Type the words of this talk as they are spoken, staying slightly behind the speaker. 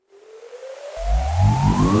HWA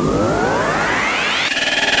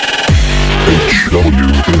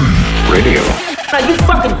Radio. Are you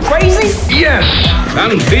fucking crazy? Yes,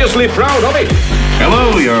 and fiercely proud of it.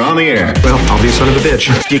 Hello, you're on the air. Well, I'll be a son of a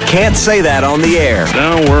bitch. You can't say that on the air.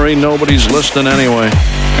 Don't worry, nobody's listening anyway.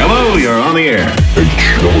 Hello, you're on the air.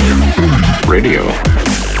 HWA Radio.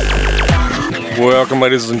 Welcome,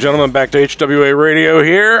 ladies and gentlemen, back to HWA Radio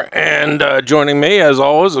here, and joining me, as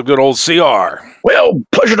always, a good old CR. Well,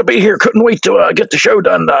 pleasure to be here. Couldn't wait to get the show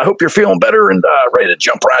done. Hope you're feeling better and ready to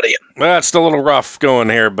jump right in. Well, it's still a little rough going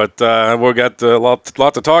here, but we've got a lot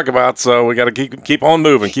to talk about, so we got to keep on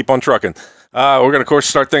moving, keep on trucking. We're going to, of course,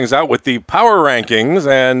 start things out with the power rankings,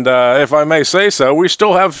 and if I may say so, we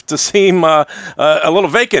still have to seem a little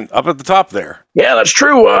vacant up at the top there. Yeah, that's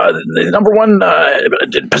true. The number one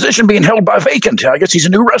position being held by Vacant. I guess he's a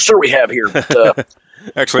new wrestler we have here. But,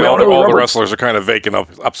 actually, all the wrestlers are kind of vacant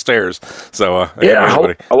upstairs. So yeah,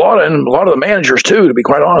 a lot of the managers too, to be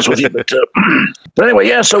quite honest with you. But anyway,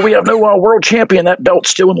 yeah. So we have no world champion. That belt's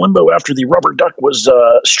still in limbo after the Rubber Duck was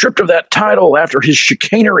stripped of that title after his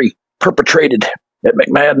chicanery perpetrated at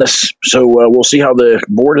McMadness. So we'll see how the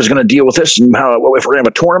board is going to deal with this, and how if we're going to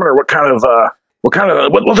have a tournament or what they're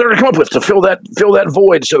going to come up with to fill that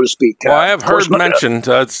void, so to speak. Well, I have heard mentioned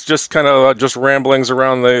it's just kind of just rumblings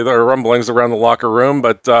around the locker room,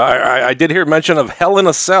 but I did hear mention of Hell in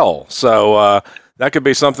a Cell. So that could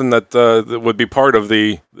be something that would be part of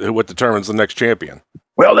what determines the next champion.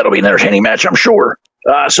 Well, that'll be an entertaining match, I'm sure.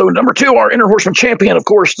 So number 2, our Inner Horseman champion, of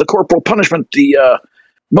course, the Corporal Punishment, he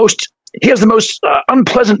has the most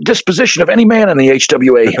unpleasant disposition of any man in the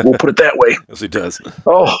HWA. We'll put it that way. Yes, he does.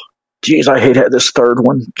 Oh, geez, I hate this third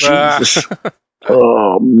one. Jesus.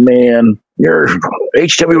 Oh, man. You're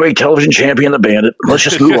HWA television champion, the Bandit. Let's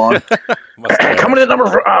just move on. Coming in number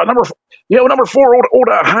 4, old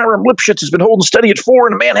Hiram Lipschitz has been holding steady at 4,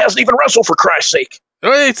 and the man hasn't even wrestled, for Christ's sake.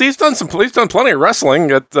 He's done plenty of wrestling.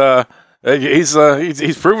 He's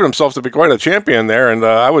proven himself to be quite a champion there, and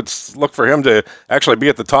I would look for him to actually be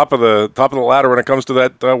at the top of the ladder when it comes to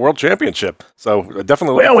that world championship. So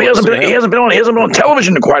definitely. Well, he hasn't been on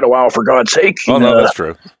television in quite a while, for God's sake. Oh no, that's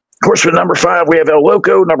true. Of course, for number 5, we have El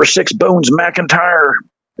Loco. Number 6, Bones McIntyre.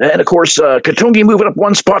 And, of course, Katungi moving up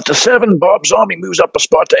 1 spot to 7. Bob Zombie moves up a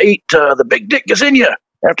spot to 8. The Big Dick Gazinia,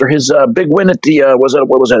 after his big win at the, a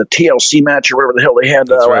TLC match or whatever the hell they had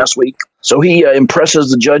last week. So he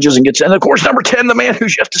impresses the judges and gets in. And, of course, number 10, the man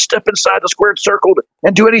who's yet to step inside the squared circle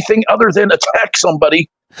and do anything other than attack somebody.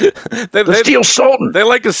 Steel Sultan. They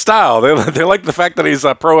like his style. They like the fact that he's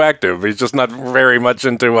proactive. He's just not very much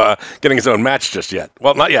into getting his own match just yet.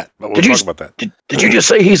 Well, not yet, but we'll talk about that. Did you just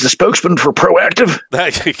say he's the spokesman for proactive?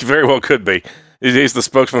 That very well could be. He's the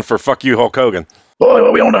spokesman for fuck you, Hulk Hogan.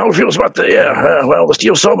 Well, we don't know how he feels about the the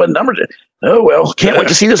Steel Sultan number. Oh, well, can't wait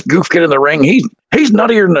to see this goof get in the ring. He's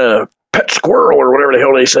nuttier than a pet squirrel or whatever the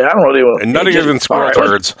hell they say. I don't know. And nuttier than squirrel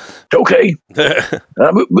turds. Okay.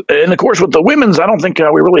 And, of course, with the women's, I don't think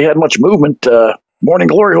we really had much movement. Morning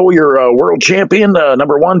Glory Hole, your world champion.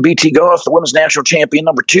 Number 1, BT Goth, the women's national champion.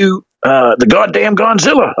 Number 2, the goddamn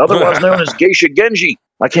Gonzilla, otherwise known as Geisha Genji.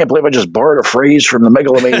 I can't believe I just borrowed a phrase from the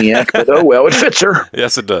Megalomaniac, but oh well, it fits her.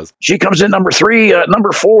 Yes, it does. She comes in number 3.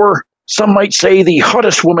 Number 4, some might say the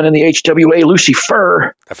hottest woman in the HWA, Lucy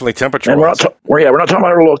Fur. Definitely temperature. And we're not talking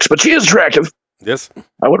about her looks, but she is attractive. Yes.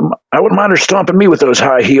 I wouldn't mind her stomping me with those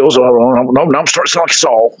high heels. No, I'm starting to sound like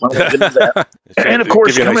Saul. I don't get into that. And of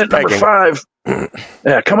course, coming in at number 5.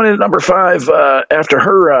 Coming in at number 5 after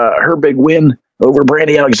her big win over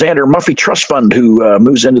Brandy Alexander, Muffy Trust Fund, who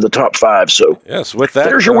moves into the top 5. So yes, with that,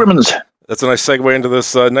 there's your women's. That's a nice segue into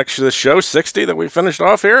this this show 60 that we finished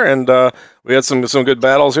off here, and we had some good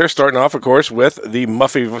battles here. Starting off, of course, with the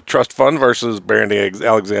Muffy Trust Fund versus Brandy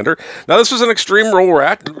Alexander. Now, this was an Extreme Roll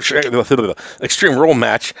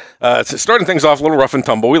match. Starting things off a little rough and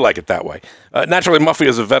tumble. We like it that way. Naturally, Muffy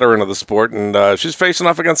is a veteran of the sport, and she's facing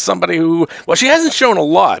off against somebody who, well, she hasn't shown a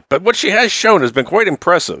lot, but what she has shown has been quite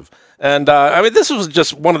impressive. And this was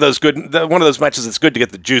just one of those matches that's good to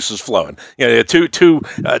get the juices flowing. You know, two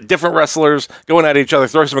different wrestlers going at each other,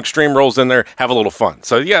 throw some extreme rolls in there, have a little fun.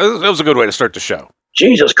 So yeah, it was a good way to start the show.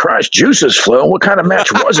 Jesus Christ, juices flowing. What kind of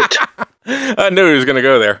match was it? I knew he was going to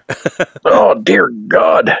go there. Oh dear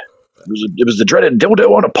God, it was the dreaded dildo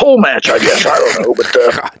on a pole match. I guess I don't know,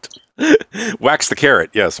 but wax the carrot.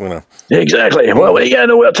 Yes, we know exactly. Well, yeah,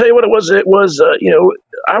 no. I'll tell you what it was. It was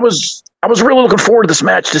I was really looking forward to this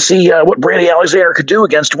match to see what Brandy Alexander could do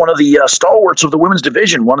against one of the stalwarts of the women's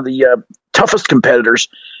division, one of the toughest competitors.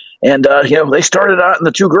 And, they started out, and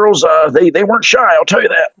the two girls, they weren't shy, I'll tell you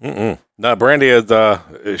that. Mm-mm. No, Brandy,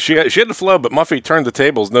 she had the flow, but Muffy turned the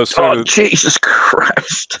tables no sooner. Oh, Jesus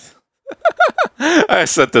Christ. I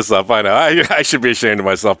set this up. I know. I should be ashamed of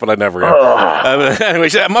myself, but I never am. Anyway,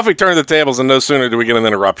 Muffy turned the tables, and no sooner do we get an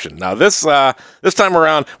interruption. Now, this time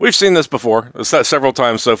around, we've seen this before, several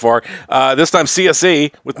times so far. This time,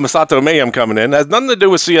 CSE, with Masato Mayhem coming in, has nothing to do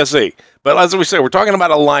with CSE. But as we say, we're talking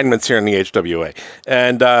about alignments here in the HWA.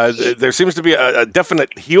 And there seems to be a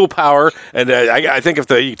definite heel power. And I think if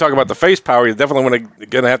you talk about the face power, you're definitely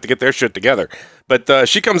going to have to get their shit together. But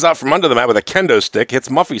she comes out from under the mat with a kendo stick, hits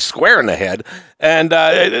Muffy square in the head. And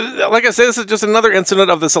like I said, this is just another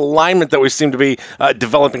incident of this alignment that we seem to be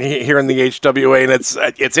developing here in the HWA.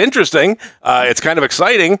 And it's interesting. It's kind of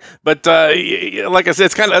exciting. But like I said,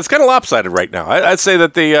 it's kind of lopsided right now. I'd say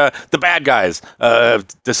that the bad guys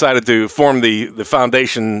decided to form the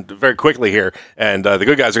foundation very quickly here. And the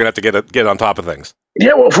good guys are going to have to get on top of things.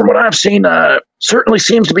 Yeah, well, from what I've seen, certainly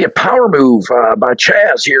seems to be a power move by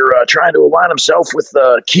Chaz here, trying to align himself with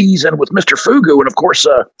Keys and with Mr. Fugu. And of course,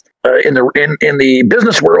 in the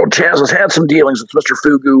business world, Chaz has had some dealings with Mr.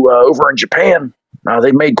 Fugu over in Japan.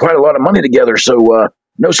 They've made quite a lot of money together, so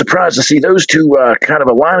no surprise to see those two kind of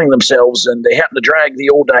aligning themselves. And they happen to drag the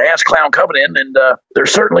old Ass Clown Covenant in, and they're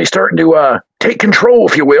certainly starting to take control,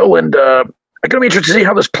 if you will. And I'm going to be interested to see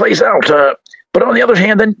how this plays out. But on the other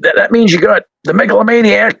hand, then that means you got the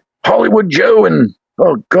Megalomaniac, Hollywood Joe, and,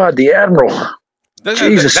 oh, God, the Admiral.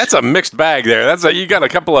 Jesus. That's a mixed bag there. You got a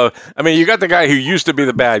couple of, you got the guy who used to be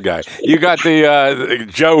the bad guy. You got the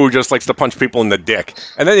Joe who just likes to punch people in the dick.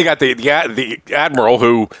 And then you got the Admiral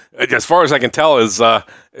who, as far as I can tell, is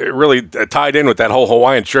really tied in with that whole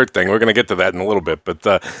Hawaiian shirt thing. We're going to get to that in a little bit. But,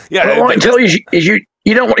 yeah. Well, all I can tell you is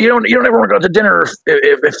you don't ever want to go to dinner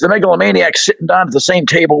if the Megalomaniac's sitting down at the same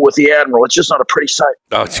table with the Admiral. It's just not a pretty sight.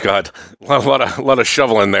 Oh God, a lot of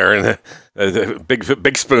shoveling there, and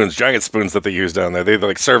big spoons, giant spoons that they use down there. They're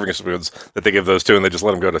like serving spoons that they give those to, and they just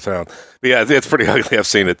let them go to town. But yeah, it's pretty ugly. I've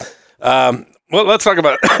seen it. Well, let's talk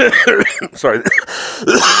about sorry,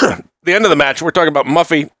 the end of the match. We're talking about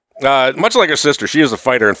Muffy. Much like her sister, she is a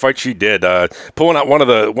fighter, and fight she did. Pulling out one of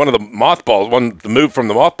the mothballs, the move from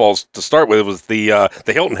the mothballs to start with was the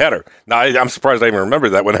Hilton header. Now I'm surprised I even remember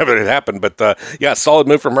that whenever it happened, but yeah, solid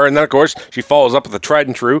move from her. And then of course she follows up with the tried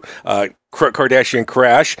and true Kardashian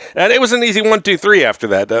crash, and it was an easy 1, 2, 3 after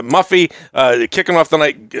that. Muffy kicking off the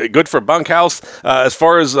night, good for Bunkhouse. As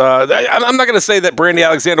far as I'm not going to say that Brandy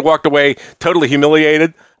Alexander walked away totally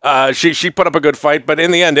humiliated. She put up a good fight, but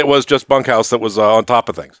in the end, it was just Bunkhouse that was on top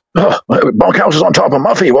of things. Oh, Bunkhouse is on top of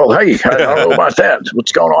Muffy. Well, hey, I don't know about that.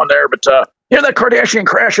 What's going on there? But that Kardashian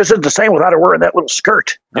crash isn't the same without her wearing that little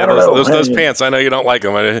skirt. Yeah, those pants. I know you don't like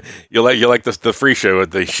them. You like the free show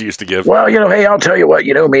that she used to give. Well, hey, I'll tell you what.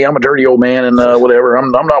 You know me. I'm a dirty old man, and whatever. I'm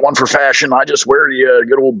not one for fashion. I just wear the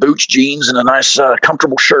good old boots, jeans, and a nice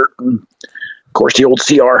comfortable shirt, and of course the old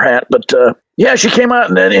CR hat. But yeah, she came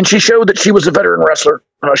out and she showed that she was a veteran wrestler.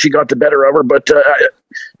 She got the better of her, but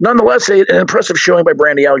nonetheless, an impressive showing by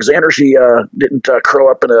Brandy Alexander. She didn't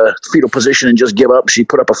curl up in a fetal position and just give up. She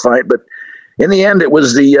put up a fight, but in the end, it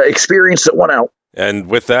was the experience that won out. And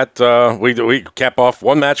with that, we cap off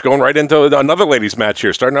one match, going right into another ladies' match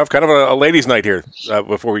here, starting off kind of a ladies' night here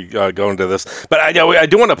before we go into this. But I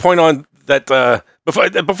do want to point on that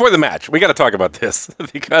before the match, we got to talk about this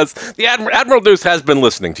because the Admiral Deuce has been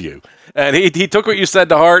listening to you, and he took what you said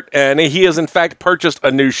to heart, and he has in fact purchased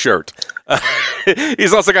a new shirt.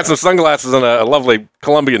 He's also got some sunglasses and a lovely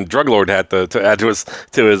Colombian drug lord hat to add to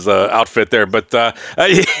his outfit there. But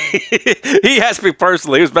he asked me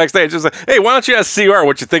personally. He was backstage. Just like, hey, why don't you ask CR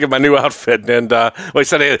what you think of my new outfit? And he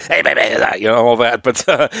said, hey, baby, all that. But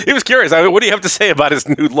he was curious. What do you have to say about his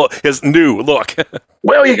new look?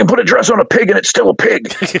 Well, you can put a dress on a pig, and it's still a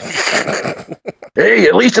pig. Hey,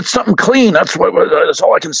 at least it's something clean. That's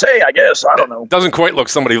all I can say, I guess. I don't know. It doesn't quite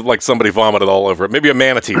look like somebody vomited all over it. Maybe a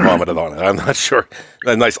manatee vomited on it. I'm not sure.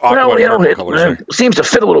 That nice aqua color. It seems to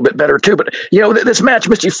fit a little bit better too. But this match,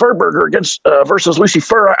 Misty Furberger versus Lucy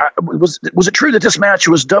Fur. Was it true that this match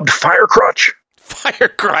was dubbed Fire Crotch? Fire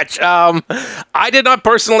Crotch. I did not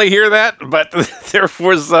personally hear that, but there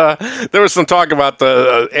was some talk about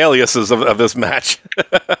the aliases of this match.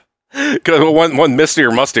 Because one Misty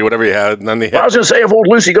or Musty, whatever you had, and then I was going to say, if old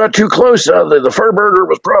Lucy got too close, the Furburger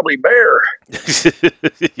was probably Bear.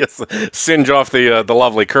 Yes, singe off the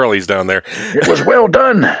lovely curlies down there. It was well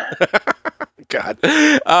done. God.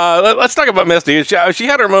 Let's talk about Misty. She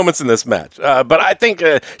had her moments in this match, but I think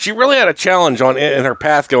she really had a challenge in her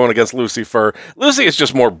path going against Lucy Fur. Lucy is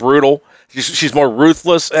just more brutal. She's more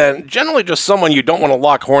ruthless, and generally just someone you don't want to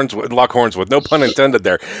lock horns with. No pun intended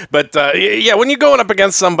there. But yeah, when you're going up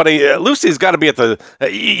against somebody, Lucy's got to be at the.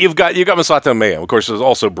 You've got Masato Mio, of course, is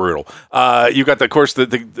also brutal. You've got the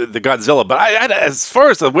Godzilla. But as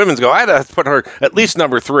far as the women's go, I had to put her at least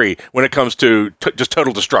number 3 when it comes to just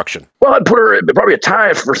total destruction. Well, I'd put her probably a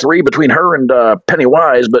tie for 3 between her and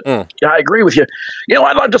Pennywise. But yeah, I agree with you.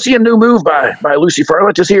 I'd like to see a new move by Lucy Fur. I'd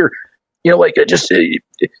like to see her,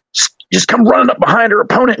 just come running up behind her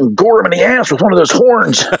opponent and gore him in the ass with one of those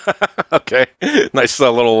horns. Okay, nice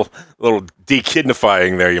little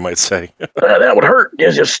dekiddifying there, you might say. That would hurt.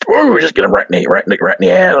 Just get him right in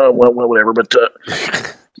the ass. Well, whatever. But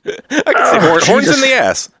I can see horns in the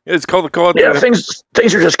ass. It's called. Yeah, things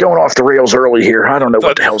are just going off the rails early here. I don't know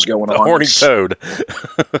what the hell's going on. Horny toad.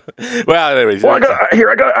 Well, anyways. Well,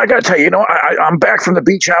 I got to tell you, I'm back from the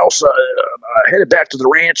beach house. Headed back to the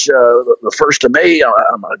ranch the 1st of May. I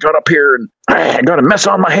got up here and I got a mess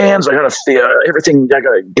on my hands. I got everything. I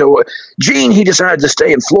got to go. Gene, he decided to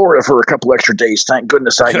stay in Florida for a couple extra days. Thank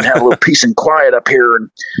goodness I can have a little peace and quiet up here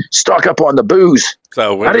and stock up on the booze.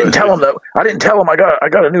 So I didn't tell him though. I didn't tell him I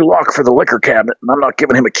got a new lock for the liquor cabinet, and I'm not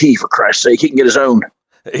giving him a key for Christ's sake. He can get his own.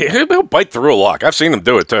 He'll bite through a lock. I've seen him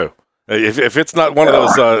do it too. If it's not one of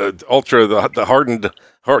those ultra the hardened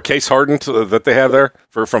case hardened that they have there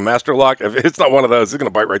from Master Lock, if it's not one of those, he's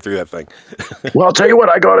going to bite right through that thing. Well, I'll tell you what,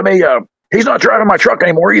 I got him he's not driving my truck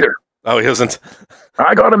anymore either. Oh, he isn't?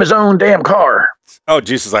 I got him his own damn car. Oh,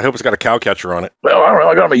 Jesus, I hope it's got a cow catcher on it. Well, I don't know,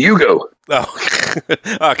 I got him a Yugo.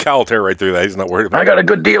 Oh, cow will tear right through that. He's not worried about it. I got a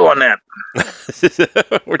good deal on that.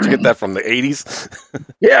 Where'd you get that from, the 80s?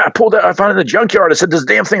 Yeah, I found it in the junkyard. I said, does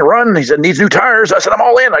the damn thing run? He said, needs new tires. I said, I'm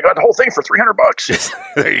all in. I got the whole thing for $300.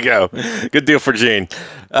 There you go. Good deal for Gene.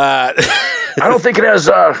 I don't think it has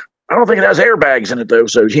airbags in it though,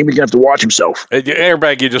 so he's gonna have to watch himself.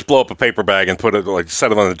 Airbag, you just blow up a paper bag and put it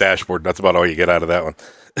set it on the dashboard. That's about all you get out of that one.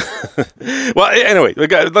 Well, anyway,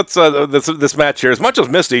 let's this match here. As much as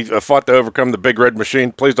Misty fought to overcome the Big Red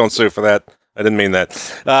Machine, please don't sue for that. I didn't mean that.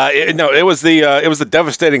 It was the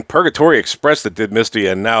devastating Purgatory Express that did Misty,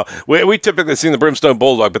 and now we typically see the Brimstone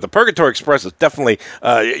Bulldog, but the Purgatory Express is definitely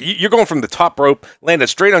you're going from the top rope, landed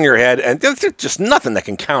straight on your head, and there's just nothing that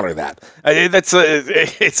can counter that.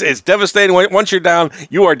 It's devastating. Once you're down,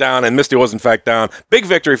 you are down, and Misty was in fact down. Big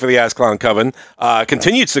victory for the Ass Clown Coven.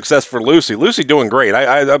 Continued success for Lucy. Lucy doing great.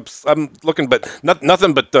 I'm looking, but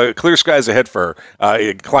nothing but clear skies ahead for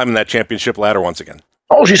her, climbing that championship ladder once again.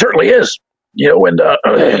 Oh, she certainly is.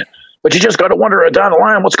 But you just got to wonder down the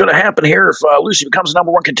line what's going to happen here if Lucy becomes the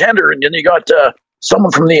number 1 contender, and then you got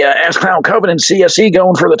someone from the Ass Clown Coven and CSE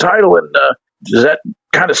going for the title, and does that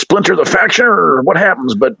kind of splinter the faction or what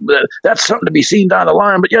happens? But that's something to be seen down the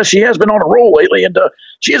line. But yeah, she has been on a roll lately, and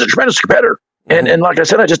she is a tremendous competitor. And like I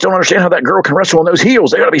said, I just don't understand how that girl can wrestle in those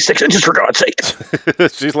heels. They got to be 6 inches for God's sake.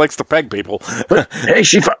 She likes to peg people. But, hey,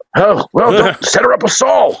 don't set her up with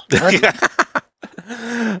Saul.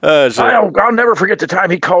 I'll never forget the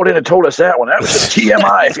time he called in and told us that one. That was a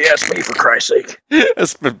TMI, if you ask me, for Christ's sake. I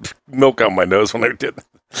spit milk on my nose when I did.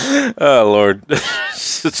 Oh, Lord.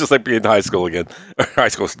 It's just like being in high school again. Or high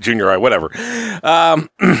school, junior high, whatever.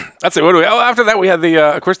 That's it. What do we? Oh, after that, we had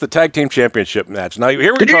of course, the Tag Team Championship match. Now,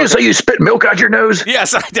 here we Did you just say you spit milk out your nose?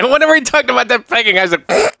 Yes, I did. Whenever he talked about that pegging, I said,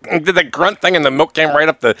 did the grunt thing, and the milk came right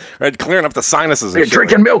up clearing up the sinuses. You're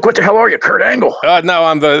drinking milk. What the hell are you, Kurt Angle?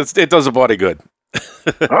 No, it does the body good.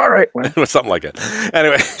 All right, well. Something like it.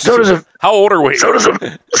 Anyway, how old are we? So does a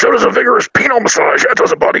vigorous penile massage. That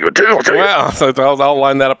does a body good too. I'll tell you. Well, so I'll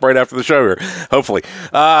line that up right after the show here. Hopefully,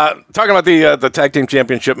 talking about the Tag Team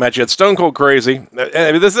Championship match, you had Stone Cold Crazy.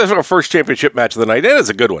 This is our first championship match of the night. It is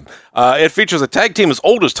a good one. It features a tag team as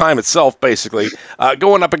old as time itself, basically,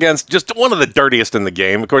 going up against just one of the dirtiest in the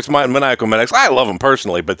game. Of course, Maniacal Medics. I love them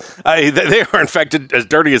personally, but they are in fact as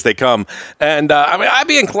dirty as they come. And I'd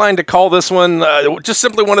be inclined to call this one just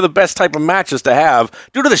simply one of the best type of matches to have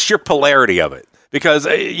due to the sheer polarity of it. Because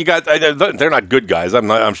you got, they're not good guys.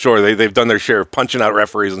 I'm sure they've done their share of punching out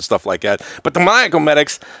referees and stuff like that. But the Maniacal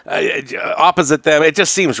Medics, opposite them, it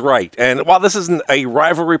just seems right. And while this isn't a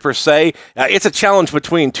rivalry per se, it's a challenge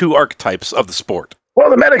between two archetypes of the sport. Well,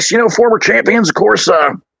 the Medics, former champions, of course,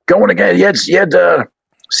 going again. You had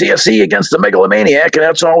CSE against the Megalomaniac, and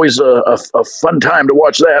that's always a fun time to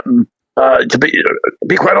watch that. And to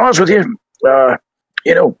be quite honest with you,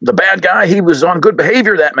 the bad guy, he was on good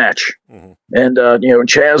behavior that match. Mm-hmm. And,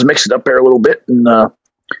 Chaz mixed it up there a little bit. And,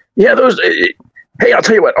 Hey, I'll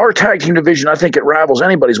tell you what, our tag team division, I think it rivals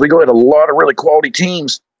anybody's. We go at a lot of really quality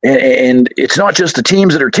teams, and it's not just the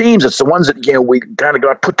teams that are teams; it's the ones that we kind of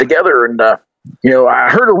got put together. And I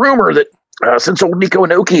heard a rumor that since old Nico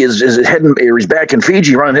Inoki he's back in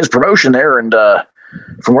Fiji running his promotion there, and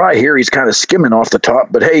from what I hear, he's kind of skimming off the top.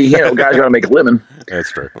 But hey, guys got to make a living.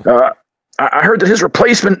 That's true. I heard that his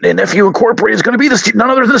replacement in FU Incorporated is going to be none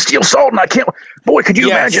other than Steel Sultan. Boy, could you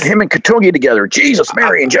imagine him and Katungi together? Jesus,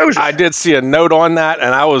 Mary, and Joseph. I did see a note on that,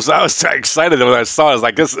 and I was excited when I saw it. I was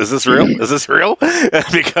like, is this real? Is this real?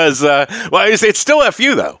 Because, it's still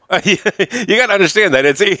FU, though. You got to understand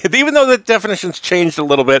that. Even though the definition's changed a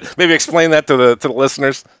little bit, maybe explain that to the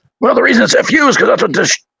listeners. Well, the reason it's FU is because that's what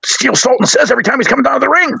the Steel Sultan says every time he's coming down to the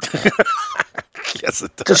ring. Yes,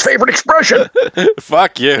 it does. It's his favorite expression.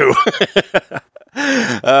 Fuck you.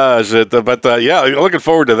 Shit. But looking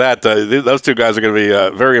forward to that. Those two guys are going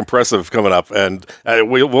to be very impressive coming up, and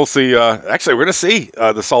we'll see. Actually, we're going to see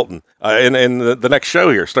the Sultan in the next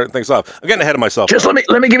show here, starting things off. I'm getting ahead of myself. Just let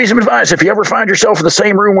me give you some advice. If you ever find yourself in the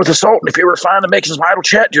same room with the Sultan, if you ever find him making some idle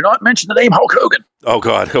chat, do not mention the name Hulk Hogan. Oh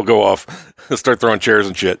God, he'll go off. He'll start throwing chairs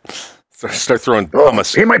and shit. Start thrhrowing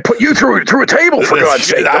hummus. He might put you through a table, for God's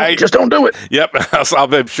sake. Just don't do it. Yep. I'll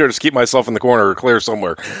be sure to keep myself in the corner or clear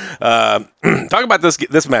somewhere. Talk about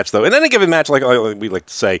this match, though. In any given match, like we like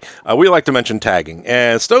to say, we like to mention tagging.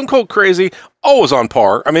 And Stone Cold Crazy, always on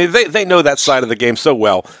par. I mean, they know that side of the game so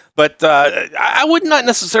well. But I would not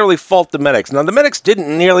necessarily fault the Medics. Now, the Medics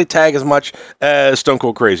didn't nearly tag as much as Stone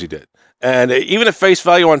Cold Crazy did. And even at face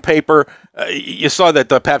value on paper, you saw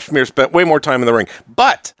that Pap Smear spent way more time in the ring.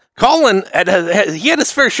 But Colin had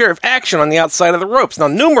his fair share of action on the outside of the ropes. Now,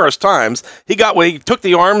 numerous times he took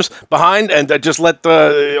the arms behind and just let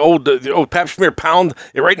the old Pap Smear pound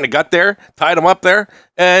it right in the gut there, tied him up there,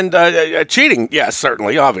 and cheating. Yes,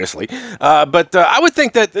 certainly, obviously. But I would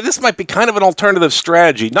think that this might be kind of an alternative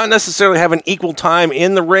strategy, not necessarily having equal time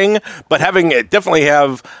in the ring, but definitely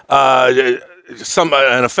have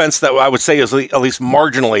an offense that I would say is at least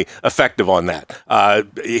marginally effective on that.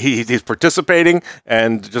 He's participating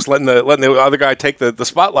and just letting the other guy take the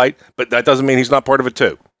spotlight, but that doesn't mean he's not part of it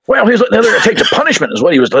too. Well, he's letting the other guy take the punishment is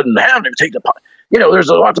what he was letting him take the punishment. There's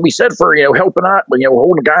a lot to be said for helping out,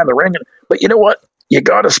 holding a guy in the ring. But you know what? You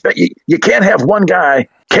got to you can't have one guy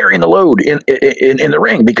carrying the load in the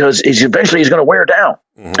ring because eventually he's going to wear down.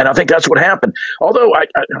 Mm-hmm. And I think that's what happened. Although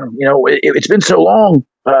it's been so long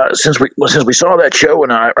since we saw that show,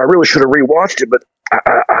 and I really should have rewatched it, but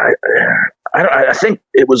I think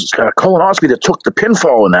it was Kolonoski that took the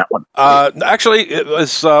pinfall in that one. Actually, it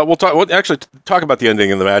was. We'll talk about the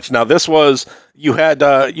ending of the match. Now, this was you had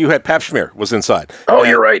Pap Smear was inside. Oh,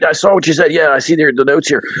 you're right. I saw what you said. Yeah, I see the notes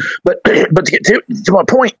here. But to get to my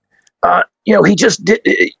point, he just did.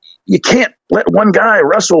 You can't let one guy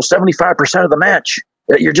wrestle 75% of the match.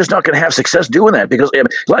 You're just not going to have success doing that because,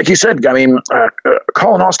 like you said,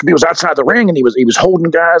 Kolonoski was outside the ring and he was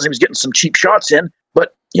holding guys. He was getting some cheap shots in,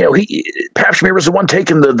 but Pap Smear was the one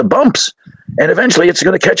taking the bumps, and eventually it's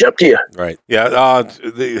going to catch up to you. Right? Yeah.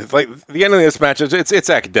 The end of this match it's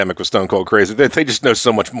academic with Stone Cold Crazy. They just know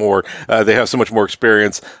so much more. They have so much more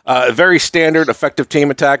experience. Very standard, effective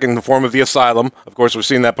team attack in the form of the Asylum. Of course, we've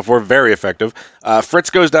seen that before. Very effective. Fritz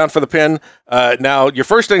goes down for the pin. Now, your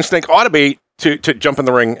first instinct ought to be to jump in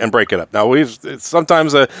the ring and break it up. Now,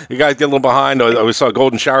 sometimes you guys get a little behind. We saw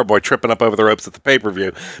Golden Shower Boy tripping up over the ropes at the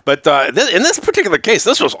pay-per-view. But in this particular case,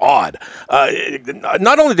 this was odd.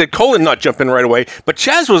 Not only did Colin not jump in right away, but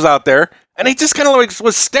Chaz was out there, and he just kind of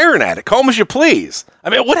was staring at it. Call him as you please.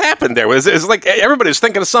 I mean, what happened there? It's like everybody was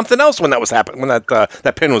thinking of something else when that was happening, when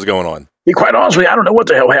that pin was going on. To be quite honest with you, I don't know what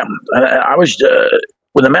the hell happened. I was...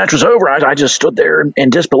 When the match was over, I just stood there in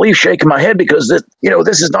disbelief, shaking my head because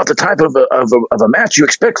this is not the type of a match you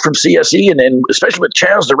expect from CSE, and especially with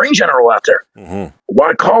Chaz, the ring general, out there. Mm-hmm.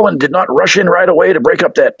 Why Colin did not rush in right away to break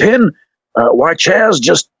up that pin? Why Chaz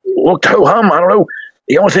just looked ho-hum? I don't know.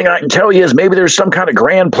 The only thing I can tell you is maybe there's some kind of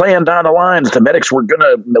grand plan down the line that the Medics were going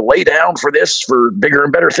to lay down for this, for bigger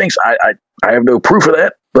and better things. I have no proof of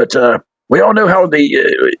that, but we all know how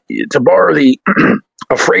to borrow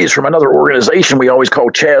a phrase from another organization, we always call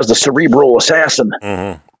Chaz the cerebral assassin,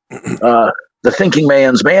 the thinking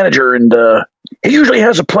man's manager, and he usually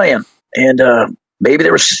has a plan. And maybe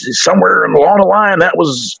there was somewhere along the line that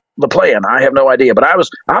was the plan. I have no idea, but I was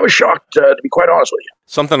shocked, to be quite honest with you.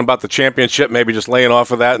 something about the championship, maybe just laying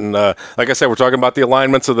off of that. And like I said, we're talking about the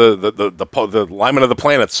alignments of the alignment of the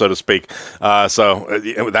planets, so to speak. So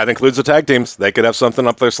that includes the tag teams. They could have something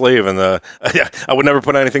up their sleeve. And yeah, I would never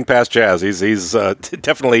put anything past Chaz. He's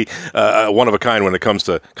definitely one of a kind when it comes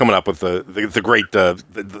to coming up with the great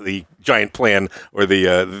the giant plan or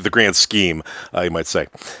the grand scheme, you might say.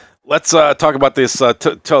 Let's talk about this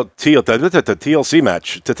TLC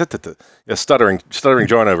match. Stuttering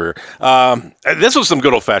joint over here. This was some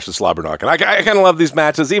good old-fashioned slobber knocking. I kind of love these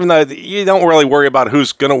matches, even though you don't really worry about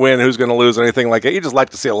who's going to win, who's going to lose, or anything like that. You just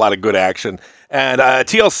like to see a lot of good action. And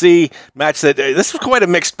TLC match this was quite a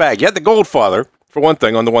mixed bag. You had the Goldfather, for one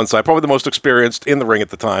thing, on the one side, probably the most experienced in the ring at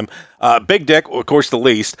the time. Big Dick, of course, the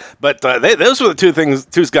least. But those were the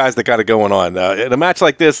two guys that got it going on. In a match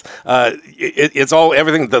like this, it's all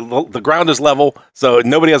everything. The ground is level, so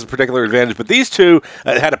nobody has a particular advantage. But these two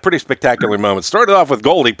had a pretty spectacular moment. Started off with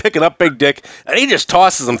Goldie picking up Big Dick, and he just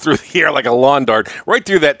tosses him through the air like a lawn dart, right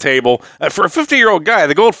through that table. For a 50-year-old guy,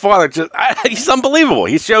 the Goldfather, he's unbelievable.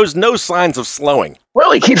 He shows no signs of slowing.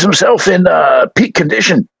 Well, he keeps himself in peak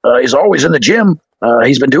condition. He's always in the gym.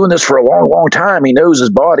 He's been doing this for a long, long time. He knows his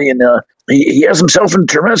body, and he has himself in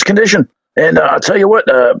tremendous condition. And I'll tell you what,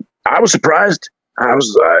 I was surprised.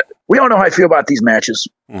 We all know how I feel about these matches.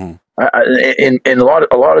 Mm-hmm. In a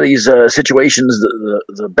lot of these situations,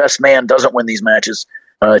 the best man doesn't win these matches.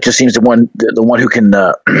 It just seems the one who can.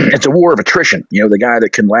 It's a war of attrition. You know, the guy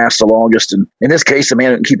that can last the longest, and in this case, the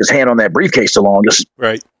man who can keep his hand on that briefcase the longest,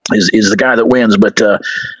 right, is the guy that wins. But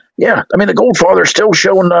yeah, I mean, the Goldfather still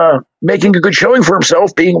showing, making a good showing for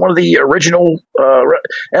himself, being one of the original.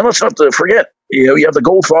 And let's not forget, you know, you have the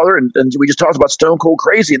Goldfather, and we just talked about Stone Cold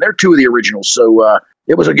Crazy, and they're two of the originals. So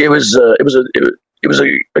it was a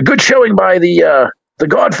good showing by the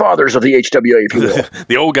godfathers of the HWA, if you will.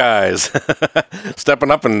 The old guys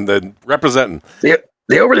stepping up and representing. The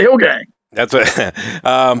over the hill gang. That's it.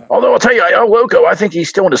 Although I'll tell you, El Loco, I think he's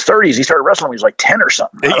still in his 30s. He started wrestling when he was like 10 or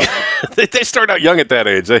something. They start out young at that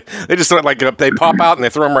age. They just start like they pop out and they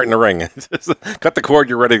throw him right in the ring. Cut the cord,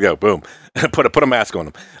 you're ready to go. Boom. Put a mask on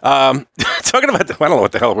him. Talking about I don't know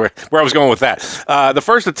what the hell where I was going with that. The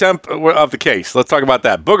first attempt of the case. Let's talk about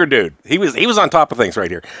that. Booger Dude. He was on top of things right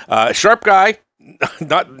here. Sharp guy.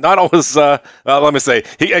 Not always. Let me say,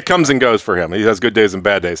 it comes and goes for him. He has good days and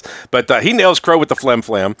bad days. But he nails Crow with the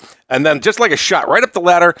flam, and then just like a shot right up the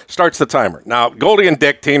ladder, starts the timer. Now Goldie and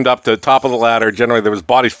Dick teamed up to the top of the ladder. Generally, there was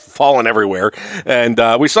bodies falling everywhere, and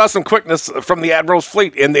we saw some quickness from the Admiral's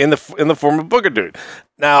fleet in the form of Booger Dude.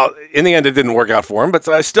 Now, in the end, it didn't work out for him, but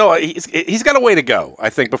still, he's got a way to go, I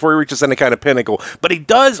think, before he reaches any kind of pinnacle. But he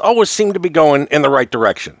does always seem to be going in the right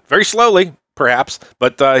direction, very slowly. Perhaps,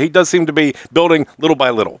 but he does seem to be building little by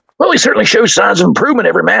little. Well, he certainly shows signs of improvement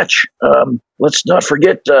every match. Let's not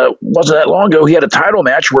forget, wasn't that long ago, he had a title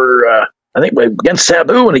match where, I think against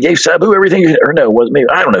Sabu, and he gave Sabu everything, or no, maybe,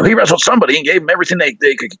 I don't know. He wrestled somebody and gave him everything they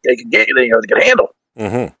could get, they could handle.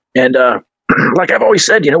 Mm-hmm. And like I've always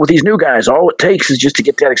said, you know, with these new guys, all it takes is just to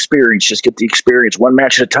get that experience, just get the experience one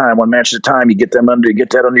match at a time. You get that under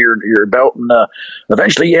your belt, and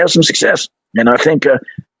eventually you have some success. And I think,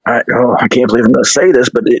 I can't believe I'm going to say this,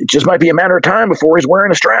 but it just might be a matter of time before he's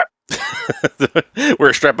wearing a strap. Wear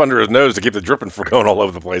a strap under his nose to keep the dripping from going all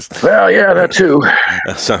over the place. Well, yeah, that too.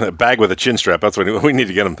 So a bag with a chin strap. That's what we need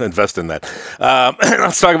to get him to invest in that.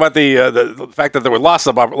 Let's talk about the fact that there were lots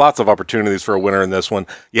of opportunities for a winner in this one.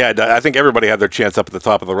 Yeah, I think everybody had their chance up at the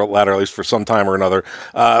top of the ladder, at least for some time or another.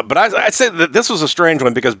 But I'd say that this was a strange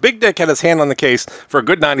one because Big Dick had his hand on the case for a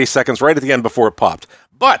good 90 seconds right at the end before it popped.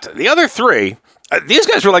 But the other three, these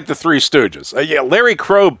guys were like the Three Stooges. Larry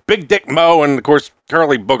Crow, Big Dick Mo, and of course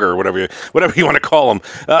Curly Booger, whatever you want to call them.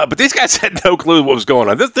 But these guys had no clue what was going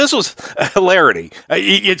on. This was hilarity.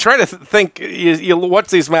 You try to think, you watch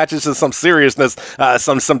these matches in some seriousness,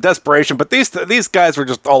 some desperation, but these guys were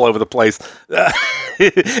just all over the place.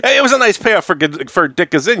 It was a nice payoff for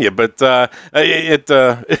Dick Gazinia, but it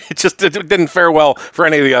didn't fare well for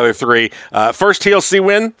any of the other three. First TLC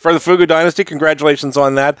win for the Fugu Dynasty. Congratulations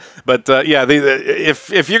on that. But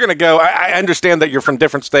if you're going to go, I understand that you're from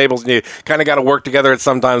different stables and you kind of got to work together at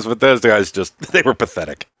sometimes, but those guys they were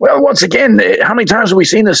pathetic. Well, once again, how many times have we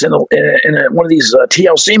seen this in one of these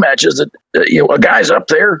TLC matches that a guy's up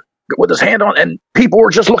there with his hand on, and people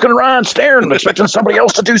were just looking around, staring, expecting somebody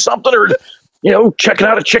else to do something, or checking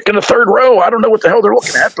out a chick in the third row. I don't know what the hell they're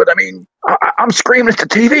looking at, but I mean, I'm screaming at the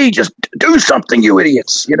TV, just do something, you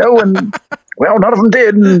idiots, and. Well, none of them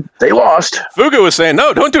did, and they lost. Fugu was saying,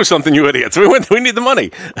 no, don't do something, you idiots. We need the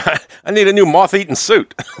money. I need a new moth-eaten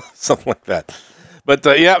suit. Something like that. But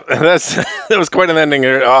that was quite an ending,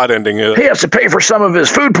 odd ending. He has to pay for some of his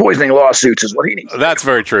food poisoning lawsuits, is what he needs. That's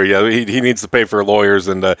very true. Yeah, he needs to pay for lawyers,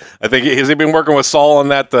 and I think has he been working with Saul on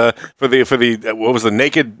that for the what was the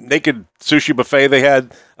naked sushi buffet they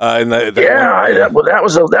had in the that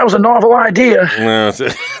was a novel idea.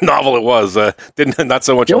 Novel it was. Not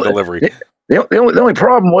so much in delivery. The only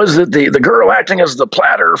problem was that the girl acting as the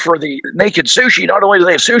platter for the naked sushi, not only did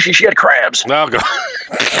they have sushi, she had crabs. Oh,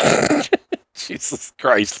 God. Jesus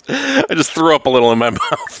Christ. I just threw up a little in my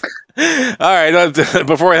mouth. All right,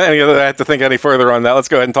 before I have to think any further on that, let's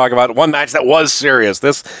go ahead and talk about one match that was serious.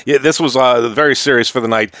 This was very serious for the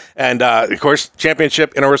night. And, of course,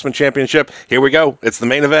 championship, Inter-Horseman Championship. Here we go. It's the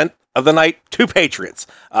main event of the night. Two Patriots.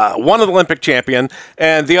 One an Olympic champion,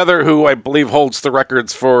 and the other who I believe holds the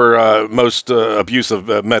records for most abuse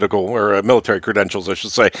of medical or military credentials, I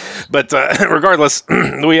should say. But regardless,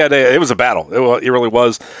 it was a battle. It really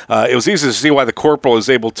was. It was easy to see why the Corporal is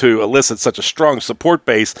able to elicit such a strong support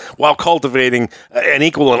base while cultivating an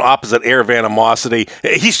equal and opposite air of animosity.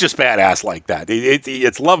 He's just badass like that.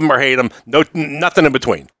 It's love him or hate him. Nothing in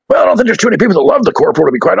between. Well, I don't think there's too many people that love the Corporal,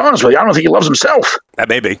 to be quite honest with you. I don't think he loves himself. That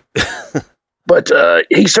may be. But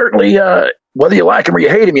he certainly, whether you like him or you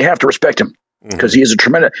hate him, you have to respect him because he is a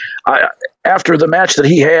tremendous. After the match that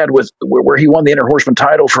he had where he won the Inter-Horseman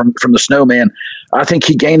title from the Snowman, I think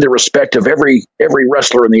he gained the respect of every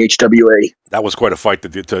wrestler in the HWA. That was quite a fight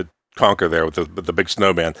to conquer there with the big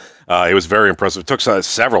Snowman. It was very impressive. It took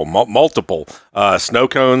multiple snow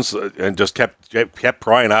cones and just kept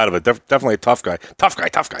prying out of it. Definitely a tough guy. Tough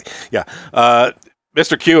guy. Yeah.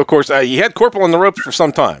 Mr. Q, of course, he had Corporal on the ropes for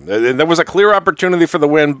some time. There was a clear opportunity for the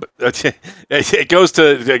win. But it goes to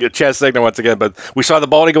Chaz Segner once again, but we saw the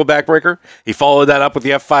Bald Eagle backbreaker. He followed that up with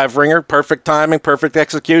the F5 ringer. Perfect timing, perfect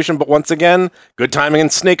execution, but once again, good timing and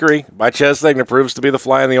sneakery by Chaz Segner proves to be the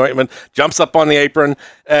fly in the ointment. Jumps up on the apron,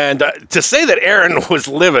 and to say that Aaron was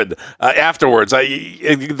livid afterwards,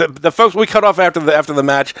 the folks we cut off after the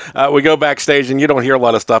match, we go backstage, and you don't hear a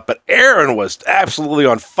lot of stuff, but Aaron was absolutely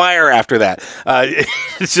on fire after that.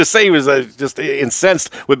 Just say he was just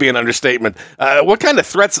incensed would be an understatement. What kind of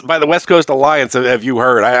threats by the West Coast Alliance have you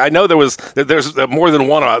heard? I know there's more than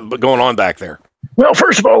one going on back there. Well,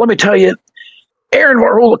 first of all, let me tell you, Aaron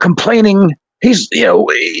Varhola complaining. He's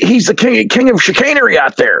the king of chicanery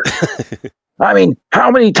out there. I mean,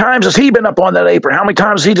 how many times has he been up on that apron? How many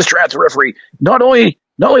times has he distracted the referee? Not only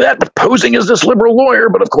that, but posing as this liberal lawyer.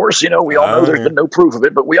 But of course, we all know there's been no proof of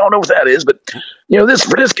it, but we all know what that is. But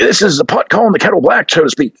this is the pot calling the kettle black, so to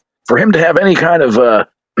speak. For him to have any kind of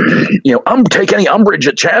take any umbrage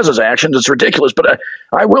at Chaz's actions, it's ridiculous. But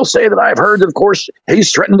I will say that I've heard that, of course,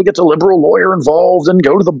 he's threatening to get the liberal lawyer involved and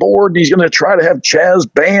go to the board, and he's going to try to have Chaz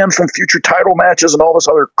banned from future title matches and all this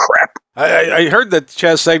other crap. I heard that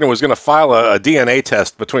Chaz Segner was going to file a DNA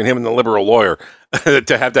test between him and the liberal lawyer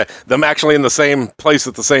to have them actually in the same place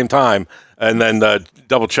at the same time, and then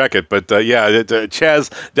double check it. But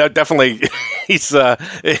Chaz definitely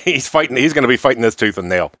he's fighting. He's going to be fighting this tooth and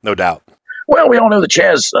nail, no doubt. Well, we all know that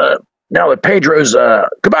Chaz. Now that Pedro's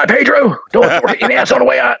goodbye, Pedro. Don't ass on the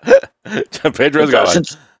way out. Pedro's gone.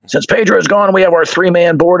 Since Pedro's gone, we have our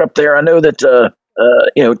 3-man board up there. I know that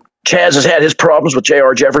Chaz has had his problems with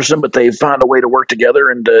J.R. Jefferson, but they've found a way to work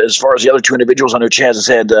together. And as far as the other two individuals, I know Chaz has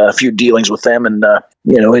had a few dealings with them, and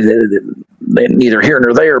they're neither here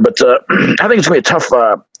nor there. But I think it's going to be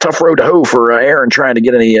a tough road to hoe for Aaron trying to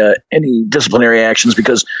get any disciplinary actions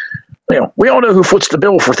because. We all know who foots the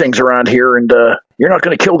bill for things around here, and you're not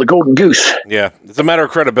going to kill the golden goose. Yeah, it's a matter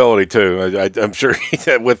of credibility too. I'm sure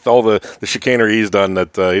with all the chicanery he's done,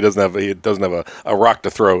 that he doesn't have a rock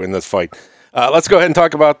to throw in this fight. Let's go ahead and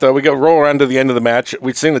talk about. We roll around to the end of the match.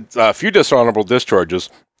 We've seen a few dishonorable discharges.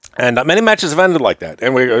 And many matches have ended like that,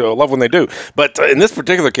 and we love when they do. But in this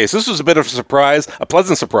particular case, this was a bit of a surprise, a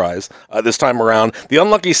pleasant surprise this time around. The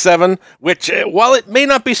Unlucky 7, which, while it may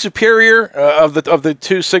not be superior of the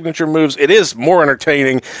two signature moves, it is more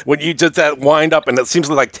entertaining when you did that wind up, and it seems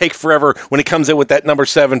to take forever when he comes in with that number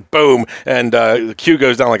 7, boom, and the Q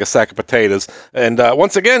goes down like a sack of potatoes. And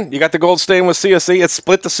once again, you got the gold stain with CSE. It's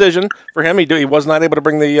split decision for him. He was not able to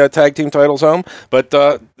bring the tag team titles home, but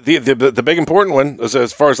the big important one,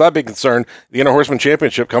 as far as I'd be concerned, the Inter-Horseman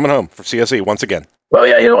Championship coming home for CSE once again. Well,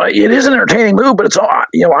 yeah, it is an entertaining move, but it's all,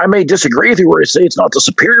 I may disagree with you where you say it's not the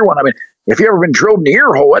superior one. I mean, if you've ever been drilled in the ear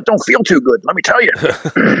hole, that don't feel too good. Let me tell you,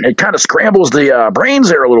 it kind of scrambles the brains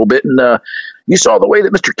there a little bit. And you saw the way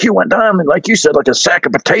that Mr. Q went down, and like you said, like a sack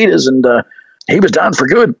of potatoes, and he was down for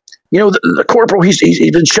good. The Corporal, he's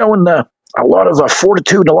been showing a lot of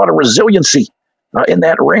fortitude and a lot of resiliency in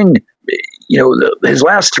that ring. His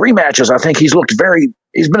last 3 matches, I think he's looked very,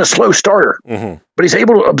 he's been a slow starter, but he's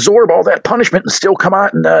able to absorb all that punishment and still come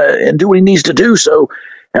out and do what he needs to do. So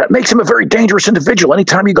it makes him a very dangerous individual.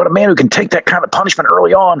 Anytime you got a man who can take that kind of punishment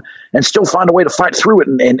early on and still find a way to fight through it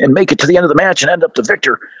and make it to the end of the match and end up the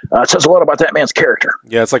victor, it says a lot about that man's character.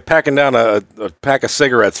 Yeah, it's like packing down a pack of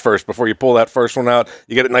cigarettes first before you pull that first one out.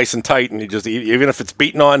 You get it nice and tight, and you just, even if it's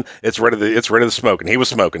beaten on, it's ready to smoke. And he was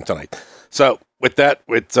smoking tonight. So with that,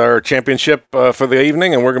 it's our championship for the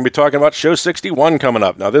evening, and we're going to be talking about Show 61 coming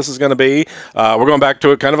up. Now, this is going to be, we're going back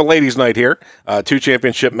to a kind of a ladies' night here, 2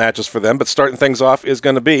 championship matches for them, but starting things off is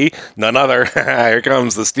going to be none other, here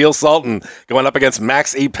comes the Steel Sultan going up against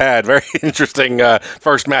Max Epad. Very interesting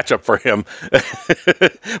first matchup for him.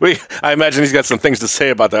 I imagine he's got some things to say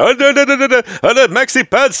about that. Max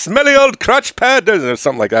Epad, smelly old crotch pad, or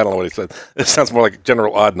something like that. I don't know what he said. It sounds more like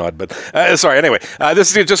General Oddnod, but sorry. Anyway,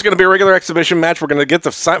 this is just going to be a regular exhibition match. We're going to get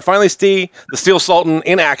to finally see the Steel Sultan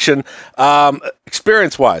in action.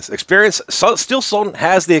 Experience-wise, Steel Sultan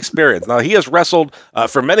has the experience. Now, he has wrestled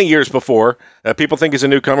for many years before. People think he's a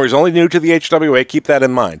newcomer. He's only new to the HWA. Keep that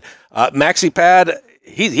in mind. Maxi Pad,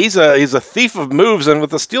 he's a thief of moves, and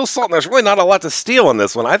with the Steel Sultan, there's really not a lot to steal in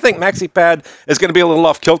this one. I think Maxi Pad is going to be a little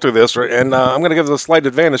off-kilter this, and I'm going to give a slight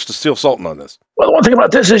advantage to Steel Sultan on this. Well, the one thing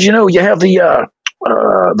about this is, you have the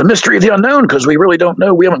mystery of the unknown, because we really don't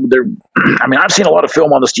know. I've seen a lot of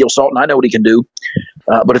film on the Steel Sultan. I know what he can do.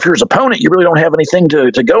 But if you're his opponent, you really don't have anything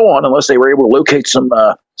to go on unless they were able to locate some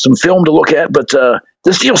film to look at. But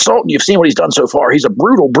the Steel Sultan, you've seen what he's done so far. He's a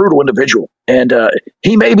brutal, brutal individual. And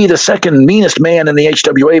he may be the second meanest man in the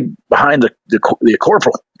HWA behind the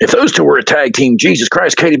Corporal. If those two were a tag team, Jesus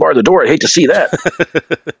Christ, Katie barred the door. I'd hate to see that.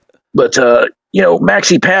 But,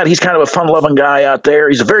 Maxi Pad, he's kind of a fun-loving guy out there.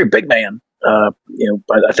 He's a very big man. I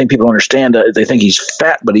think people understand they think he's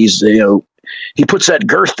fat, but he's, he puts that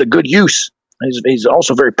girth to good use. He's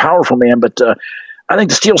also a very powerful man, but I think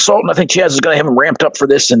the Steel Sultan, I think Chaz is going to have him ramped up for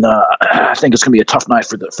this, and I think it's going to be a tough night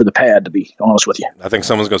for the Pad, to be honest with you. I think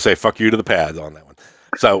someone's going to say "fuck you" to the Pad on that one.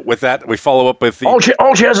 So with that, we follow up with the... All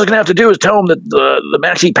Chaz is going to have to do is tell him that the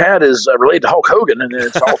Maxi Pad is related to Hulk Hogan, and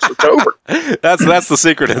it's over. That's the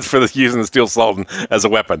secret for using the Steel Sultan as a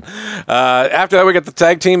weapon. After that, we get the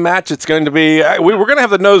tag team match. It's going to be... we were going to have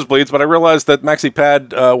the nosebleeds, but I realized that Maxi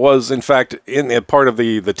Pad was, in fact, in part of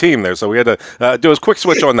the team there, so we had to do a quick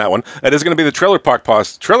switch on that one. It is going to be the Trailer Park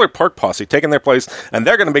Posse taking their place, and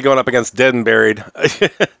they're going to be going up against Dead and Buried.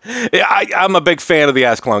 I'm a big fan of the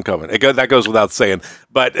Ass Clown Covenant. That goes without saying.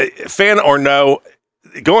 But fan or no,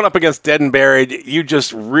 going up against Dead and Buried, you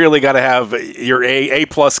just really got to have your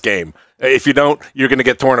A-plus game. If you don't, you're going to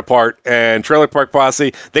get torn apart. And Trailer Park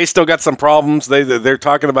Posse, they still got some problems. They're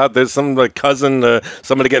talking about there's some cousin,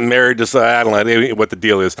 somebody getting married. Just I don't know what the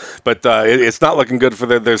deal is, but it's not looking good for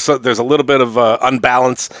there's a little bit of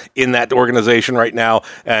unbalance in that organization right now.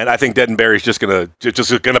 And I think Dead and Buried's just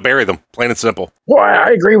gonna bury them, plain and simple. Well,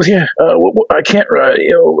 I agree with you. I can't,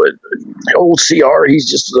 old CR. He's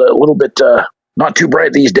just a little bit. Not too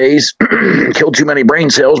bright these days. Killed too many brain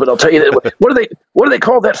cells, but I'll tell you that. What do they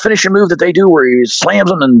call that finishing move that they do where he slams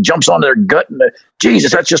them and jumps onto their gut? And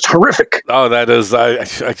Jesus, that's just horrific. Oh, that is. I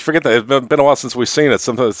forget that. It's been a while since we've seen it.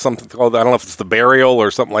 Something called, I don't know if it's the burial or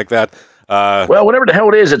something like that. Well, whatever the hell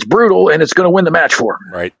it is, it's brutal, and it's going to win the match for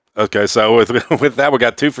him. Right. Okay, so with that, we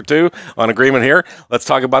got 2 for 2 on agreement here. Let's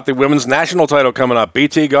talk about the women's national title coming up.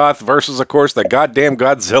 BT Goth versus, of course, the goddamn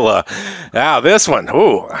Godzilla. Now, this one,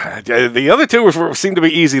 the other 2 seem to be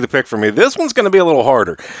easy to pick for me. This one's going to be a little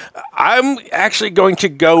harder. I'm actually going to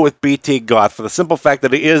go with BT Goth for the simple fact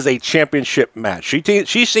that it is a championship match.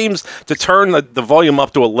 She seems to turn the volume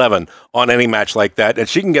up to 11 on any match like that, and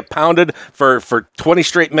she can get pounded for 20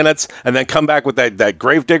 straight minutes and then come back with that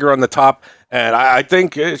gravedigger on the top. And I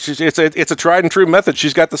think it's a tried and true method.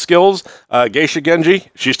 She's got the skills. Geisha Genji,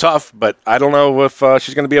 she's tough, but I don't know if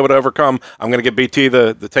she's going to be able to overcome. I'm going to give BT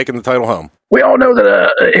the taking the title home. We all know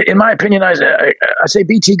that, in my opinion, I say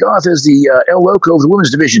BT Goth is the El Loco of the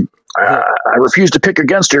women's division. I refuse to pick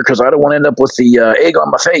against her because I don't want to end up with the egg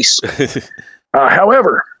on my face.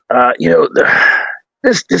 However,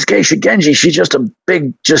 this Geisha Genji, she's just a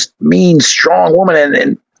big, just mean, strong woman,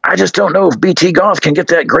 and I just don't know if BT Goth can get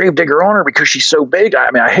that gravedigger on her because she's so big. I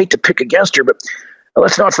mean, I hate to pick against her, but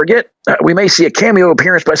let's not forget, we may see a cameo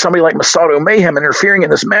appearance by somebody like Masato Mayhem interfering in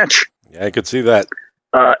this match. Yeah, I could see that.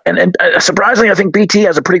 And surprisingly, I think BT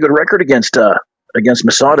has a pretty good record against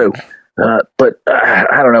Masato. But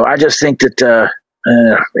I don't know. I just think that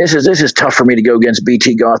this is tough for me to go against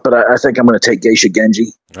BT Goth, but I think I'm going to take Geisha Genji.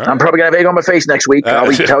 Right. I'm probably going to have egg on my face next week. I'll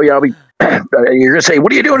you're gonna say,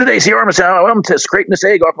 "What are you doing today, CR?" I'm gonna say, "Oh, I'm scraping this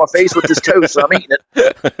egg off my face with this toast, so I'm eating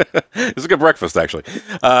it." It's a good breakfast, actually.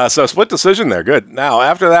 So split decision there. Good. Now,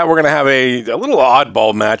 after that, we're going to have a little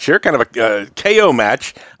oddball match here, kind of a KO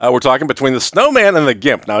match. We're talking between the Snowman and the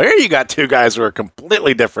Gimp. Now, here you got two guys who are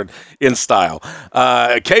completely different in style.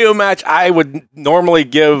 A KO match, I would normally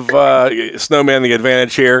give Snowman the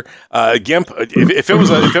advantage here. Gimp, if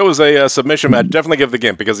it was a submission match, definitely give the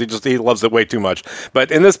Gimp because he loves it way too much.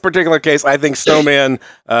 But in this particular case, I think Snowman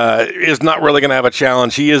is not really going to have a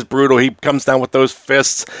challenge. He is brutal. He comes down with those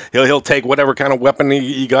fists. He'll take whatever kind of weapon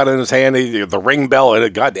he got in his hand, the ring bell,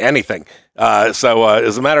 anything. So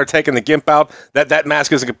as a matter of taking the Gimp out, that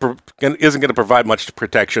mask isn't going to provide much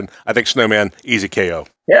protection. I think Snowman, easy KO.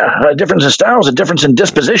 Yeah, a difference in styles, a difference in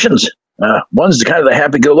dispositions. One's kind of the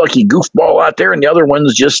happy-go-lucky goofball out there, and the other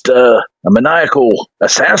one's just a maniacal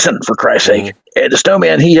assassin, for Christ's sake. The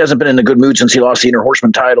Snowman, he hasn't been in a good mood since he lost the Inner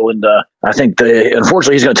Horseman title, and I think,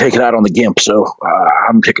 unfortunately, he's going to take it out on the Gimp, so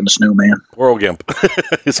I'm picking the Snowman. Poor old Gimp.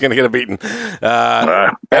 He's going to get a beating.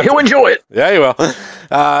 He'll enjoy it. Yeah, he will.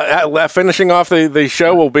 Finishing off the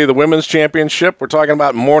show will be the Women's Championship. We're talking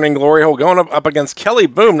about Morning Glory Hole going up against Kelly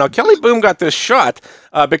Boom. Now, Kelly Boom got this shot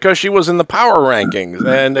because she was in the power rankings,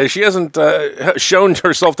 and she hasn't shown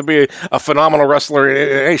herself to be a phenomenal wrestler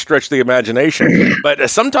in any stretch of the imagination. But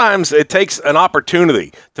sometimes it takes an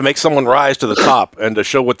opportunity to make someone rise to the top and to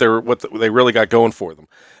show what they really got going for them.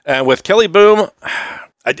 And with Kelly Boom,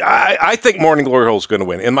 I think Morning Glory Hole is going to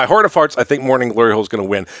win. In my heart of hearts, I think Morning Glory Hole is going to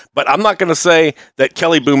win. But I'm not going to say that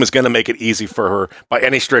Kelly Boom is going to make it easy for her by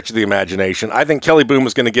any stretch of the imagination. I think Kelly Boom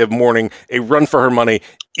is going to give Morning a run for her money,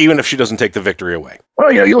 even if she doesn't take the victory away.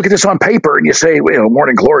 Well, you look at this on paper and you say,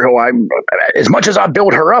 Morning Glory Hole, as much as I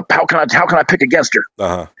build her up, how can I pick against her?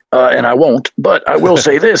 Uh-huh. And I won't, but I will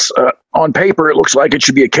say this, on paper, it looks like it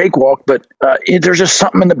should be a cakewalk, but there's just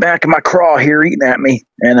something in the back of my craw here eating at me,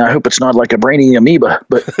 and I hope it's not like a brainy amoeba,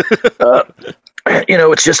 but,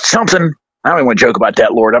 it's just something. I don't even want to joke about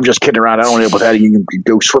that, Lord. I'm just kidding around. I don't know about that. You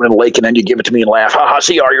go swim in the lake and then you give it to me and laugh. Ha ha,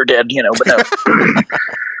 CR, you're dead, but no.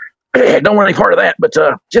 I don't want any part of that, but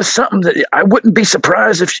just something that I wouldn't be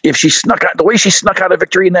surprised if she snuck out, the way she snuck out a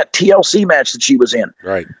victory in that TLC match that she was in.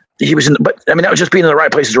 Right. He was that was just being in the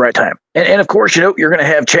right place at the right time. And of course, you're going to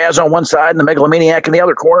have Chaz on one side and the Megalomaniac in the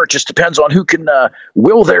other corner. It just depends on who can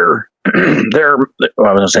will their I was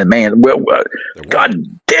going to say, man, God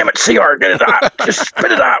damn it, CR, get it out. Just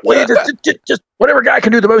spit it out. Will you? Just whatever guy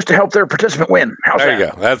can do the most to help their participant win. How's that? There you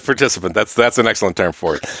go. That's participant. That's an excellent term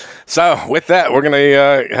for it. So with that, we're going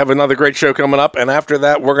to have another great show coming up. And after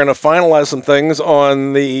that, we're going to finalize some things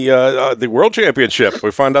on the World Championship. We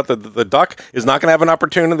find out that the Duck is not going to have an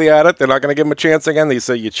opportunity at it. They're not going to give him a chance again. They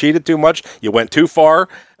say you cheated too much. You went too far.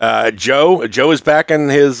 Joe is backing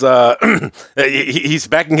his he's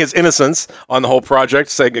backing his innocence on the whole project,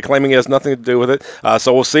 claiming he has nothing to do with it.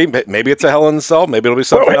 So we'll see. Maybe it's a Hell in a Cell. Maybe it'll be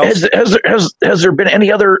something else. Has there been any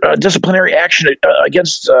other disciplinary action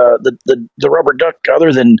against the Rubber Duck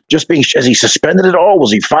other than just being? Has he suspended at all?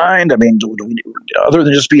 Was he fined? I mean, do we, other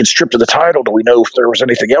than just being stripped of the title, do we know if there was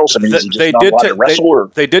anything else? I mean, is he just not allowed to wrestle?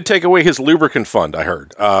 They did take away his lubricant fund, I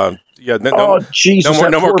heard. Yeah, Jesus,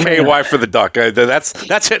 no more KY for the Duck.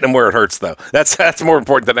 That's hitting him where it hurts, though. That's more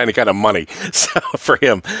important than any kind of money for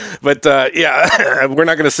him. But we're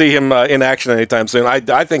not going to see him in action anytime soon.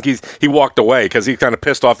 I think he walked away because he's kind of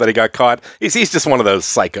pissed off that he got caught. He's just one of those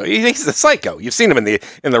psycho. He's a psycho. You've seen him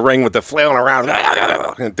in the ring with the flailing around,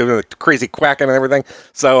 doing the crazy quacking and everything.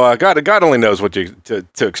 So God only knows what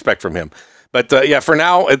to expect from him. But, for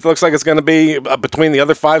now, it looks like it's going to be between the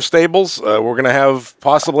other 5 stables. We're going to have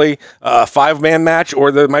possibly a 5-man match,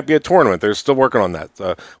 or there might be a tournament. They're still working on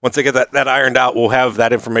that. Once they get that ironed out, we'll have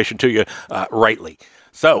that information to you rightly.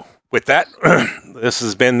 So, with that, this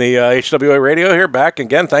has been the HWA Radio here. Back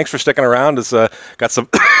again. Thanks for sticking around. It's got some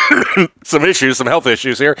some issues, some health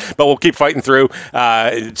issues here, but we'll keep fighting through.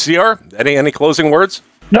 CR, any closing words?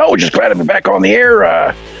 No, just glad to be back on the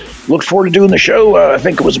air. Look forward to doing the show. I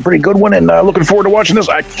think it was a pretty good one, and looking forward to watching this.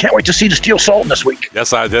 I can't wait to see the Steel Sultan this week.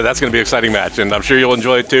 Yes, that's going to be an exciting match, and I'm sure you'll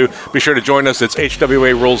enjoy it too. Be sure to join us. It's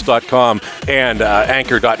hwarules.com and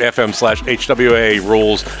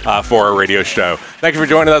anchor.fm/hwarules for our radio show. Thank you for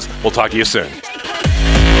joining us. We'll talk to you soon.